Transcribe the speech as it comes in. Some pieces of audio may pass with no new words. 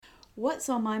What's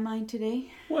on my mind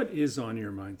today? What is on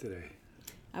your mind today?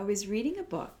 I was reading a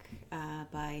book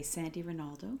by Sandy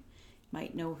Rinaldo.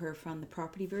 Might know her from The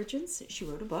Property Virgins. She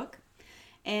wrote a book.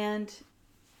 And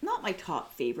not my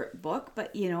top favorite book, but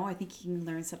I think you can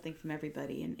learn something from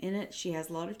everybody. And in it, she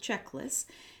has a lot of checklists.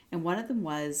 And one of them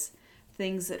was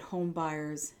things that home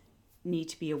buyers need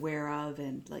to be aware of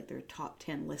and like their top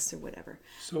 10 lists or whatever.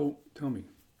 So tell me,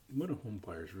 what do home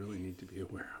buyers really need to be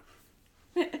aware of?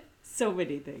 So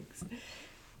many things.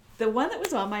 The one that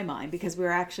was on my mind, because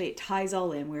it ties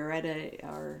all in. We were at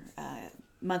our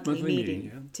monthly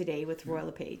meeting today with Royal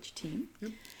LePage team.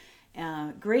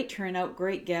 Yep. Great turnout,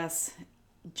 great guests,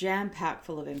 jam-packed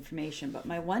full of information. But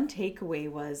my one takeaway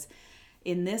was,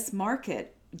 in this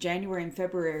market, January and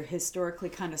February are historically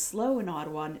kind of slow in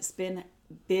Ottawa, and it's been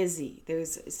busy.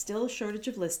 There's still a shortage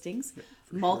of listings,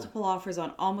 multiple offers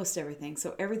on almost everything.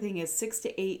 So everything is 6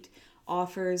 to 8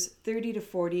 offers, 30 to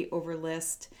 40 over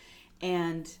list.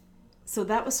 And so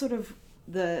that was sort of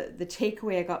the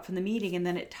takeaway I got from the meeting. And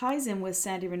then it ties in with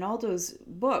Sandy Rinaldo's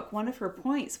book. One of her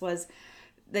points was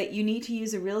that you need to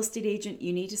use a real estate agent.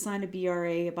 You need to sign a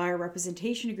BRA, a buyer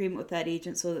representation agreement with that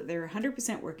agent, so that they're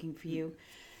 100% working for you.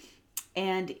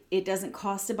 And it doesn't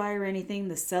cost a buyer anything.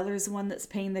 The seller is the one that's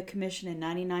paying the commission in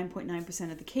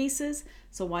 99.9% of the cases.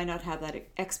 So why not have that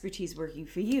expertise working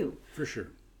for you? For sure.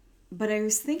 But I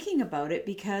was thinking about it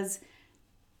because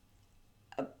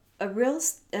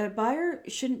a buyer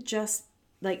shouldn't just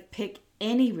pick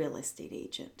any real estate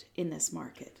agent in this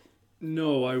market.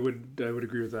 No, I would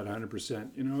agree with that 100%.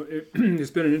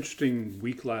 It's been an interesting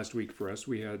week last week for us.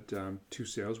 We had 2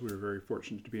 sales. We were very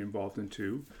fortunate to be involved in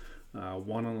 2.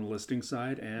 One on the listing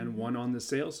side and one on the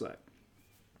sales side.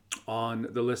 On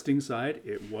the listing side,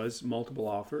 it was multiple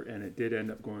offer, and it did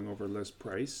end up going over list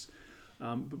price.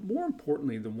 But more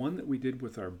importantly, the one that we did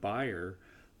with our buyer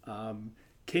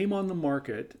came on the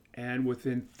market, and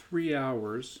within 3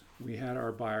 hours, we had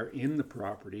our buyer in the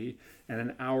property, and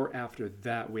an hour after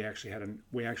that, we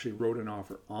actually wrote an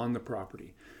offer on the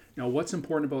property. Now, what's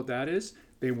important about that is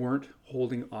they weren't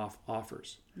holding off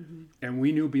offers. Mm-hmm. And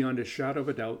we knew beyond a shadow of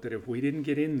a doubt that if we didn't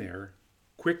get in there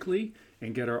quickly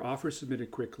and get our offer submitted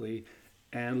quickly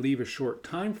and leave a short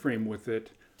time frame with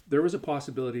it, there was a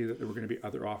possibility that there were going to be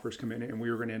other offers come in and we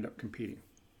were going to end up competing.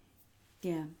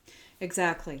 Yeah,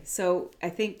 exactly. So I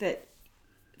think that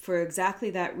for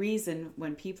exactly that reason,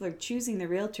 when people are choosing the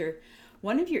realtor,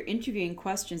 one of your interviewing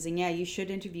questions, and you should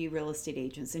interview real estate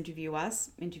agents, interview us,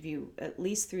 interview at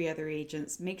least 3 other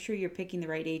agents, make sure you're picking the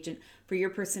right agent for your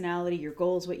personality, your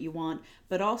goals, what you want,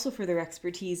 but also for their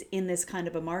expertise in this kind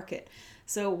of a market.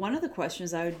 So one of the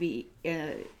questions I would be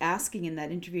asking in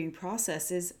that interviewing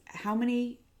process is, how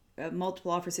many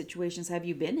multiple offer situations have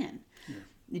you been in?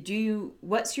 Yeah.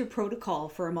 What's your protocol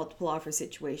for a multiple offer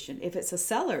situation? If it's a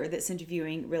seller that's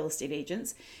interviewing real estate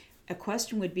agents, a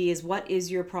question would be what is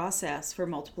your process for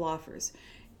multiple offers?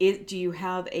 Do you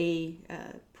have a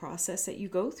process that you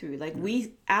go through?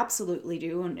 We absolutely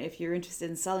do, and if you're interested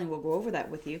in selling, we'll go over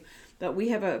that with you. But we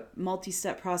have a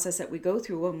multi-step process that we go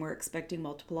through when we're expecting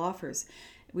multiple offers.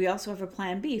 We also have a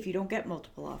plan B if you don't get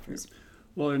multiple offers. Yeah.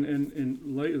 Well, and in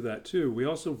light of that too, we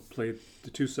also play the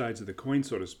 2 sides of the coin,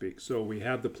 so to speak. So we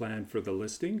have the plan for the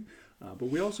listing, but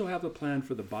we also have the plan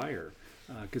for the buyer.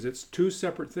 Because it's 2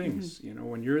 separate things. Mm-hmm.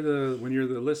 When you're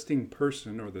the listing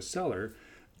person or the seller,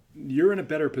 you're in a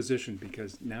better position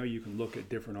because now you can look at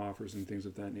different offers and things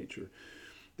of that nature.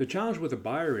 The challenge with a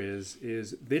buyer is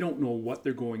they don't know what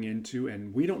they're going into,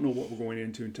 and we don't know what we're going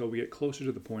into until we get closer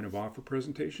to the point of offer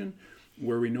presentation,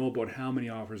 where we know about how many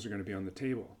offers are going to be on the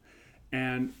table.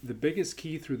 And the biggest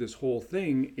key through this whole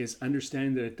thing is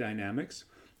understanding the dynamics,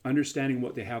 understanding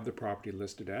what they have the property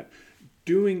listed at,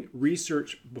 doing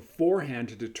research beforehand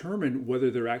to determine whether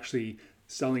they're actually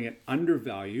selling at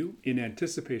undervalue in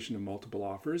anticipation of multiple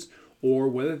offers, or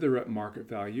whether they're at market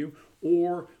value,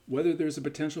 or whether there's a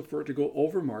potential for it to go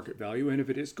over market value, and if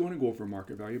it is going to go over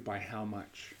market value, by how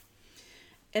much.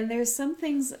 And there's some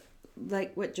things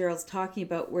like what Gerald's talking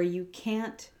about where you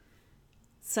can't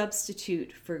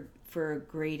substitute for a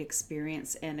great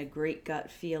experience and a great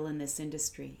gut feel in this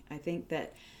industry. I think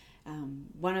that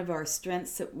one of our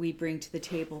strengths that we bring to the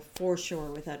table, for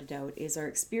sure, without a doubt, is our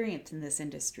experience in this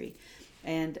industry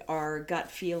and our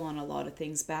gut feel on a lot of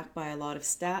things, backed by a lot of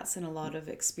stats and a lot of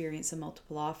experience and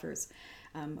multiple offers.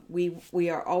 We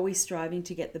are always striving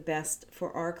to get the best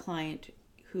for our client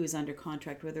who is under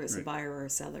contract, whether it's a buyer or a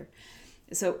seller.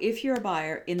 So if you're a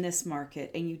buyer in this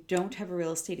market and you don't have a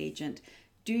real estate agent,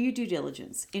 do your due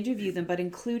diligence, interview them, but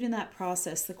include in that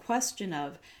process the question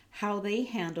of how they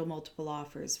handle multiple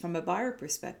offers from a buyer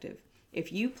perspective.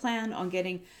 If you plan on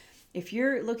getting If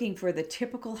you're looking for the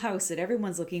typical house that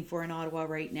everyone's looking for in Ottawa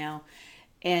right now,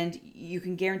 and you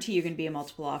can guarantee you're going to be in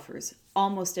multiple offers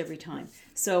almost every time.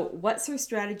 So what's their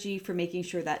strategy for making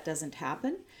sure that doesn't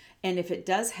happen? And if it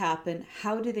does happen,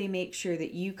 how do they make sure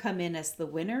that you come in as the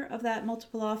winner of that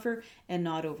multiple offer and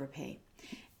not overpay?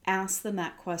 Ask them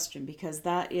that question, because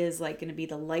that is like going to be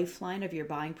the lifeline of your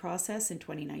buying process in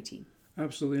 2019.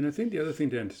 Absolutely. And I think the other thing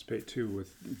to anticipate too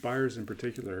with buyers in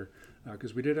particular,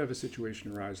 because we did have a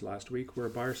situation arise last week where a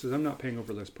buyer says, I'm not paying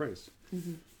over list price.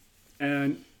 Mm-hmm.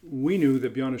 And we knew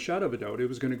that beyond a shadow of a doubt, it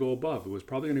was going to go above. It was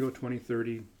probably going to go 20,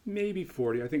 30, maybe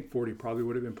 40. I think 40 probably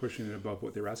would have been pushing it above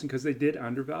what they were asking, because they did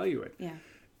undervalue it. Yeah.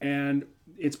 And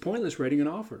it's pointless writing an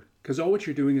offer, because all what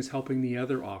you're doing is helping the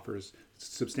other offers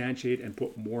substantiate and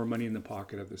put more money in the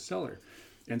pocket of the seller.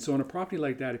 And so on a property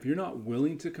like that, if you're not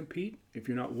willing to compete, if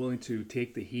you're not willing to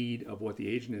take the heed of what the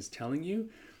agent is telling you,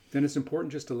 then it's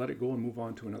important just to let it go and move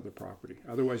on to another property.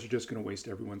 Otherwise, you're just going to waste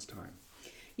everyone's time.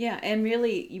 Yeah, and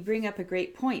really, you bring up a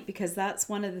great point, because that's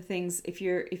one of the things. If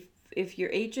your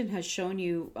agent has shown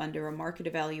you under a market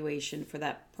evaluation for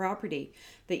that property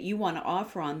that you want to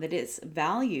offer on, that its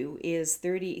value is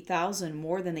 $30,000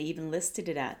 more than they even listed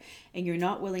it at, and you're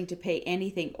not willing to pay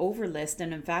anything over list,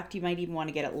 and in fact, you might even want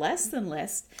to get it less than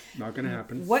list. Not going to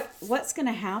happen. What's going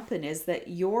to happen is that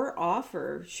your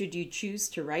offer, should you choose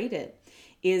to write it,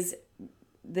 is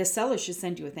the seller should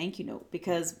send you a thank you note,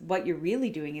 because what you're really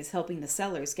doing is helping the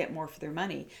sellers get more for their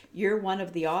money. You're one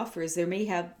of the offers. They may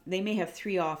have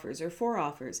 3 offers or 4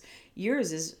 offers.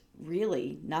 Yours is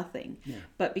really nothing. Yeah.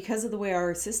 But because of the way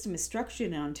our system is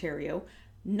structured in Ontario,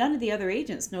 none of the other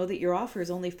agents know that your offer is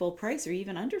only full price or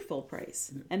even under full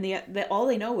price. Yeah. And all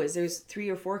they know is there's 3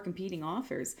 or 4 competing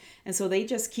offers. And so they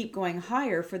just keep going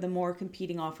higher for the more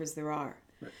competing offers there are.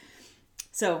 Right.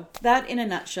 So that in a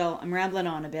nutshell, I'm rambling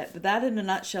on a bit, but that in a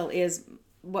nutshell is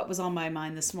what was on my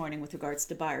mind this morning with regards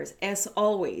to buyers. As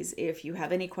always, if you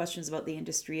have any questions about the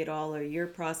industry at all or your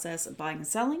process of buying and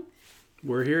selling,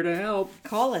 we're here to help.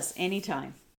 Call us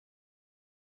anytime.